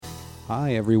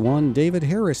Hi everyone, David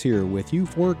Harris here with you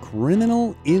for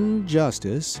Criminal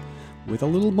Injustice with a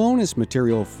little bonus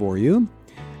material for you.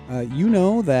 You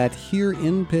know that here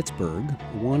in Pittsburgh,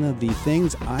 one of the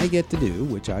things I get to do,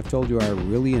 which I've told you I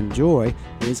really enjoy,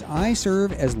 is I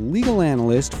serve as legal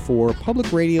analyst for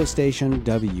public radio station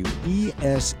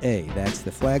WESA. That's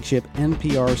the flagship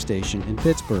NPR station in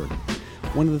Pittsburgh.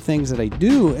 One of the things that I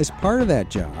do as part of that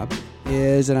job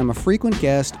is that I'm a frequent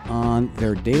guest on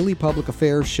their daily public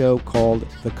affairs show called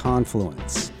The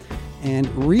Confluence. And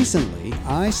recently,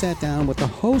 I sat down with the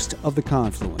host of The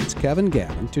Confluence, Kevin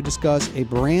Gavin, to discuss a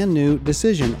brand new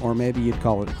decision, or maybe you'd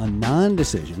call it a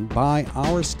non-decision, by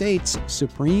our state's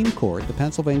Supreme Court, the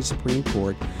Pennsylvania Supreme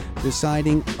Court,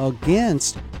 deciding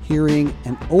against hearing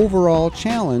an overall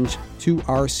challenge to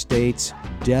our state's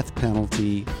death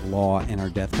penalty law and our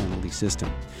death penalty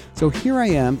system. So here I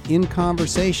am in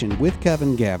conversation with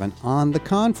Kevin Gavin on The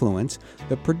Confluence.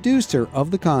 The producer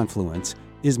of The Confluence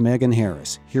is Megan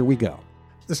Harris. Here we go.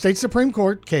 The state Supreme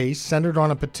Court case centered on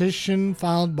a petition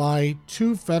filed by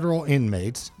two federal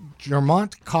inmates,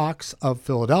 Jermont Cox of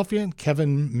Philadelphia and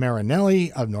Kevin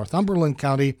Marinelli of Northumberland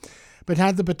County, but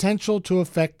had the potential to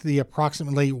affect the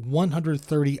approximately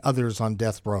 130 others on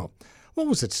death row. What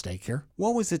was at stake here?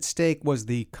 What was at stake was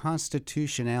the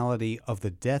constitutionality of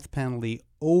the death penalty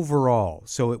overall.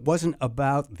 So it wasn't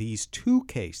about these two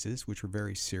cases, which were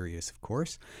very serious, of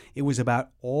course. It was about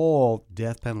all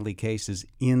death penalty cases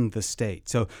in the state.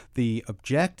 So the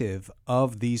objective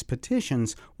of these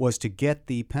petitions was to get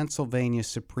the Pennsylvania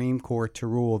Supreme Court to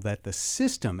rule that the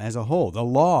system as a whole, the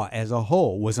law as a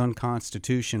whole, was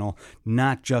unconstitutional,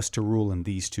 not just to rule in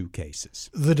these two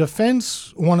cases. The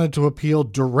defense wanted to appeal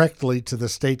directly to the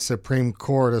state Supreme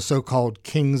Court, a so-called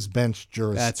King's Bench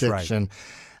jurisdiction. That's right.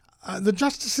 The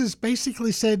justices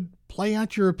basically said, play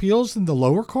out your appeals in the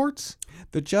lower courts?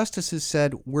 The justices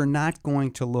said, we're not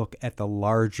going to look at the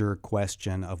larger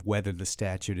question of whether the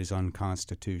statute is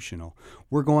unconstitutional.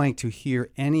 We're going to hear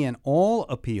any and all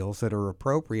appeals that are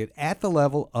appropriate at the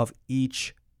level of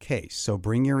each case. So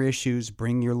bring your issues,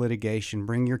 bring your litigation,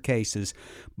 bring your cases,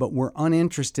 but we're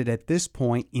uninterested at this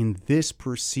point in this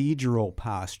procedural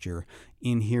posture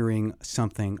in hearing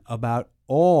something about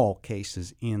all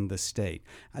cases in the state.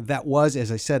 That was,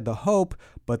 as I said, the hope,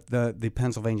 but the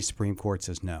Pennsylvania Supreme Court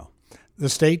says no. The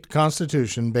state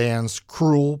constitution bans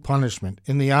cruel punishment.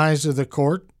 In the eyes of the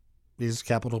court, is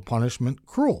capital punishment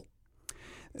cruel?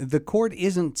 The court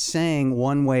isn't saying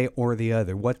one way or the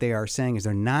other. What they are saying is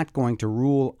they're not going to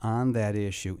rule on that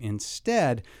issue.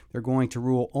 Instead, they're going to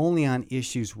rule only on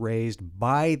issues raised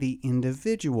by the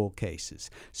individual cases.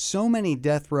 So many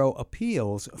death row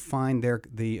appeals find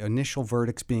the initial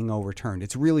verdicts being overturned.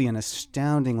 It's really an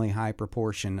astoundingly high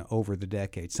proportion over the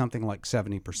decades, something like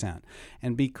 70%.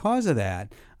 And because of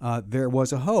that, there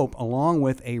was a hope, along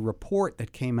with a report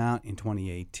that came out in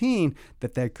 2018,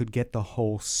 that they could get the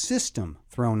whole system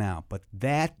thrown out. But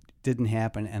that didn't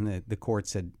happen, and the court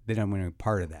said they don't want to be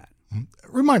part of that.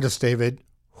 Remind us, David,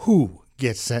 who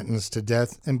gets sentenced to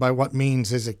death, and by what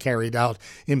means is it carried out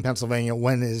in Pennsylvania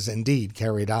when it is indeed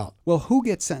carried out? Well, who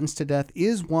gets sentenced to death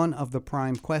is one of the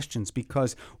prime questions,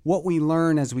 because what we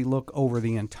learn as we look over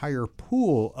the entire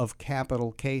pool of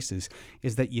capital cases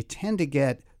is that you tend to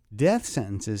get death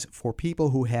sentences for people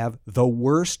who have the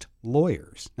worst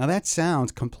lawyers. Now, that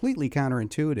sounds completely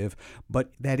counterintuitive,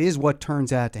 but that is what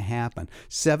turns out to happen.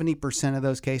 70% of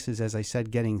those cases, as I said,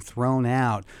 getting thrown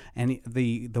out, and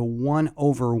the one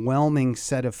overwhelming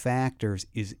set of factors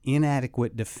is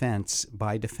inadequate defense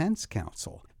by defense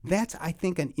counsel. That's, I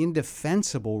think, an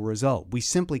indefensible result. We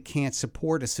simply can't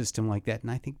support a system like that,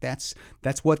 and I think that's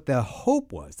what the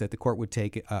hope was, that the court would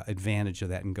take advantage of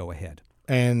that and go ahead.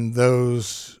 And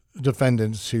those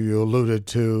defendants who you alluded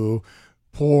to,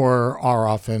 poor, are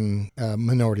often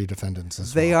minority defendants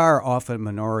as well. They are often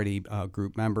minority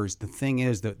group members. The thing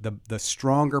is that the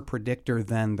stronger predictor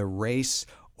than the race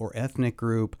or ethnic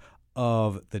group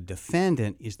of the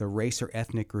defendant is the race or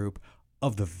ethnic group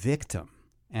of the victim.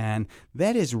 And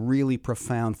that is a really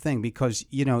profound thing, because,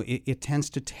 it tends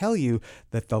to tell you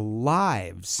that the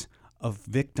lives of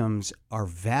victims are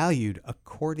valued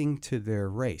according to their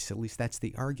race. At least that's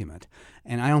the argument.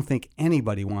 And I don't think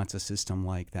anybody wants a system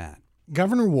like that.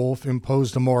 Governor Wolf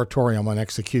imposed a moratorium on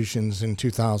executions in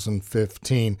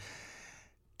 2015.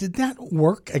 Did that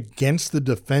work against the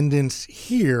defendants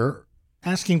here,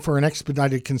 asking for an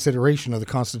expedited consideration of the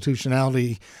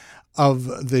constitutionality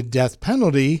of the death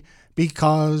penalty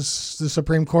because the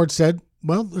Supreme Court said,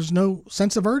 well, there's no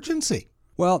sense of urgency?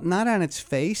 Well, not on its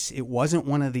face. It wasn't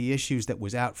one of the issues that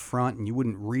was out front, and you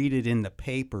wouldn't read it in the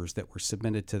papers that were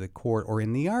submitted to the court or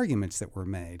in the arguments that were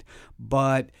made.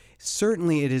 But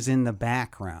certainly it is in the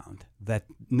background that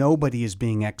nobody is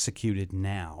being executed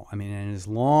now. I mean, and as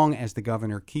long as the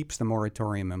governor keeps the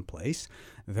moratorium in place,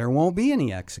 there won't be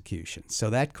any executions.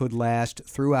 So that could last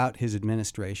throughout his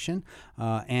administration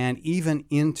and even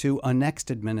into a next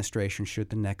administration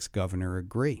should the next governor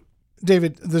agree.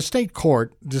 David, the state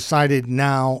court decided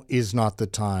now is not the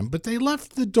time, but they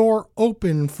left the door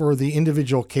open for the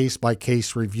individual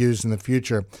case-by-case reviews in the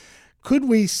future. Could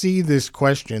we see this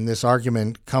question, this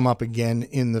argument, come up again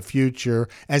in the future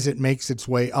as it makes its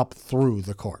way up through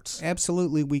the courts?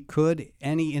 Absolutely, we could.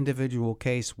 Any individual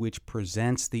case which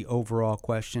presents the overall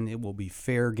question, it will be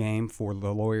fair game for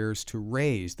the lawyers to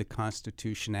raise the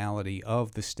constitutionality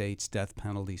of the state's death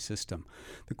penalty system.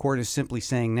 The court is simply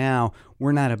saying now,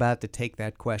 we're not about to take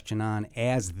that question on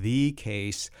as the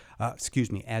case,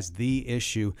 as the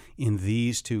issue in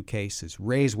these two cases.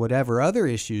 Raise whatever other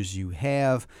issues you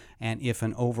have, and if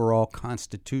an overall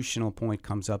constitutional point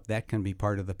comes up, that can be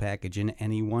part of the package in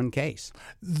any one case.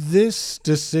 This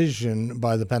decision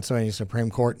by the Pennsylvania Supreme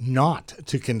Court not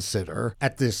to consider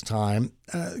at this time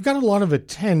got a lot of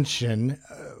attention.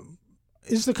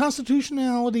 Is the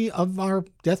constitutionality of our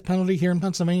death penalty here in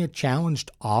Pennsylvania challenged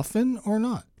often or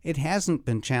not? It hasn't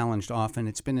been challenged often.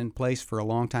 It's been in place for a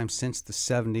long time, since the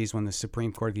 70s when the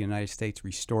Supreme Court of the United States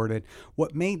restored it.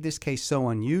 What made this case so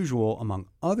unusual, among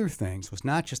other things, was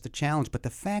not just the challenge, but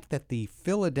the fact that the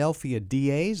Philadelphia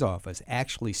DA's office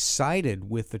actually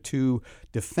sided with the two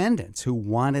defendants who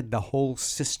wanted the whole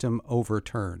system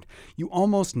overturned. You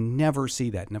almost never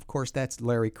see that. And of course, that's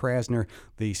Larry Krasner,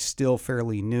 the still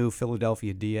fairly new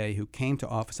Philadelphia DA, who came to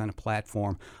office on a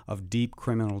platform of deep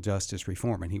criminal justice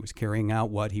reform. And he was carrying out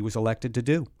what he was elected to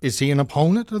do. Is he an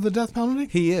opponent of the death penalty?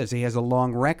 He is. He has a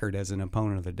long record as an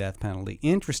opponent of the death penalty.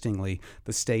 Interestingly,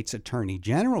 the state's attorney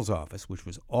general's office, which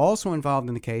was also involved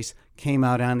in the case, came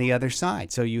out on the other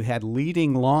side. So you had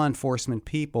leading law enforcement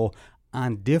people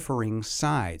on differing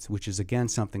sides, which is, again,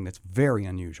 something that's very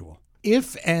unusual.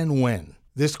 If and when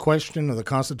this question of the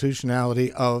constitutionality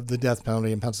of the death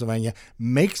penalty in Pennsylvania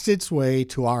makes its way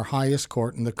to our highest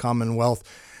court in the Commonwealth,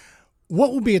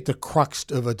 what will be at the crux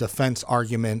of a defense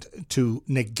argument to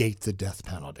negate the death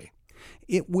penalty?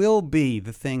 It will be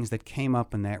the things that came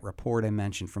up in that report I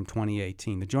mentioned from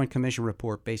 2018. The Joint Commission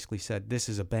report basically said this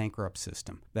is a bankrupt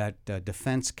system, that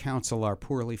defense counsel are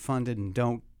poorly funded and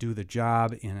don't do the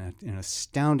job in an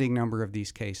astounding number of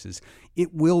these cases.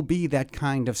 It will be that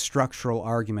kind of structural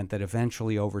argument that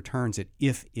eventually overturns it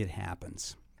if it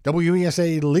happens.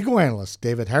 WESA legal analyst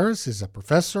David Harris is a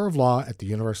professor of law at the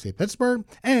University of Pittsburgh,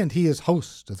 and he is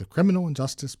host of the Criminal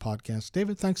Injustice Podcast.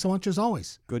 David, thanks so much as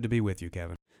always. Good to be with you,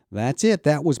 Kevin. That's it.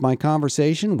 That was my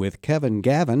conversation with Kevin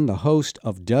Gavin, the host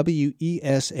of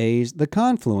WESA's The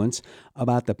Confluence,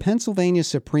 about the Pennsylvania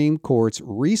Supreme Court's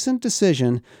recent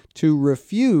decision to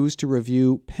refuse to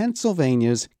review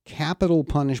Pennsylvania's capital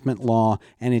punishment law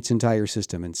and its entire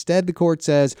system. Instead, the court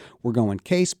says, we're going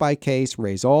case by case,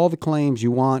 raise all the claims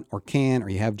you want or can or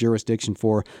you have jurisdiction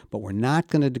for, but we're not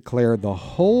going to declare the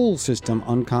whole system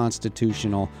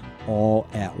unconstitutional all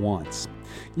at once.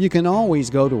 You can always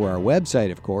go to our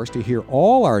website, of course, to hear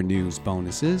all our news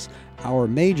bonuses, our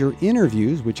major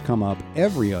interviews, which come up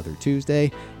every other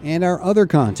Tuesday, and our other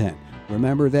content.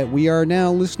 Remember that we are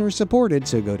now listener-supported,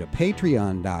 so go to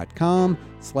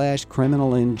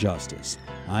patreon.com/criminalinjustice.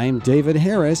 I'm David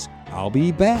Harris. I'll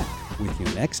be back with you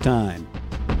next time.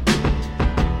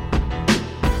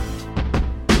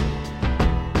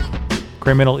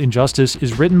 Criminal Injustice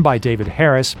is written by David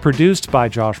Harris, produced by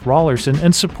Josh Rawlerson,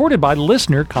 and supported by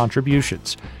listener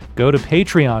contributions. Go to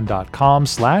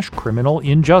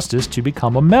patreon.com/criminalinjustice to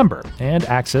become a member and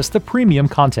access the premium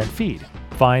content feed.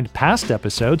 Find past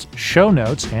episodes, show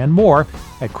notes, and more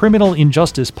at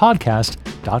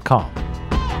criminalinjusticepodcast.com.